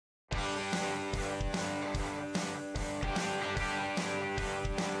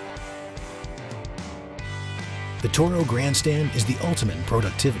The Toro GrandStand is the ultimate in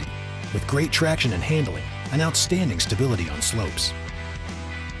productivity, with great traction and handling and outstanding stability on slopes.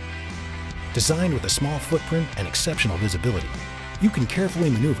 Designed with a small footprint and exceptional visibility, you can carefully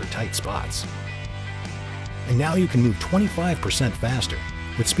maneuver tight spots. And now you can move 25% faster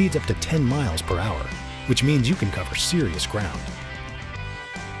with speeds up to 10 miles per hour, which means you can cover serious ground.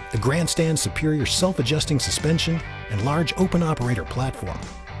 The GrandStand's superior self-adjusting suspension and large open operator platform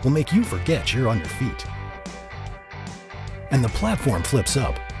will make you forget you're on your feet. And the platform flips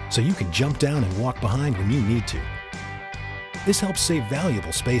up, so you can jump down and walk behind when you need to. This helps save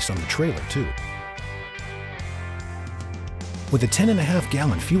valuable space on the trailer too. With a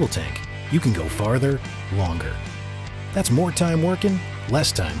 10.5-gallon fuel tank, you can go farther, longer. That's more time working,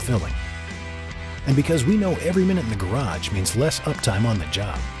 less time filling. And because we know every minute in the garage means less uptime on the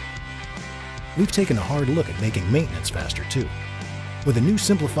job, we've taken a hard look at making maintenance faster too. With a new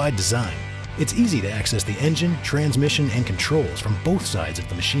simplified design, it's easy to access the engine, transmission, and controls from both sides of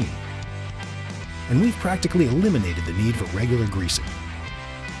the machine. And we've practically eliminated the need for regular greasing.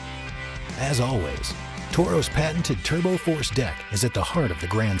 As always, Toro's patented Turbo Force deck is at the heart of the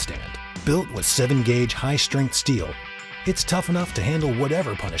GrandStand. Built with 7-gauge high-strength steel, it's tough enough to handle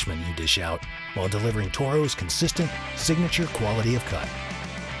whatever punishment you dish out while delivering Toro's consistent, signature quality of cut.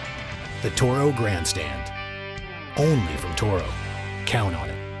 The Toro GrandStand. Only from Toro. Count on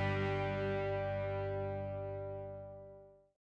it.